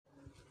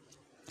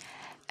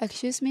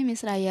Excuse me,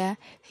 Miss Raya.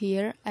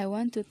 Here, I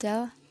want to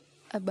tell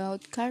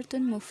about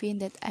cartoon movie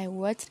that I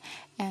watched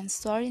and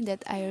story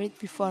that I read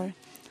before.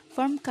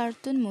 From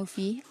cartoon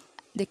movie,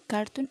 the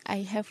cartoon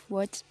I have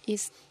watched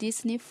is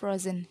Disney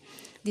Frozen.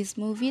 This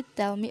movie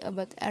tell me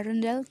about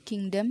Arendelle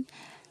Kingdom.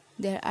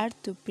 There are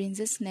two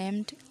princesses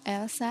named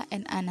Elsa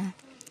and Anna.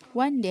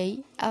 One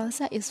day,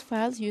 Elsa is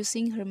foiled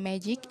using her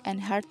magic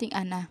and hurting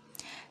Anna.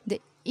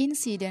 The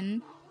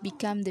incident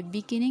became the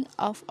beginning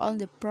of all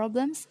the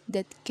problems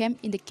that came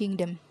in the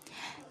kingdom.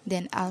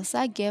 Then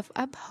Elsa gave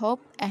up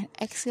hope and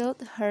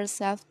exiled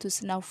herself to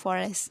Snow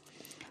Forest.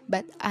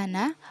 But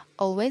Anna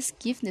always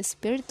gives the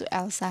spirit to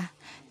Elsa.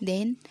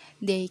 Then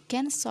they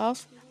can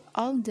solve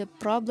all the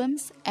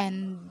problems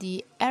and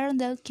the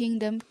Arendelle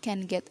kingdom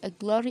can get a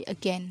glory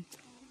again.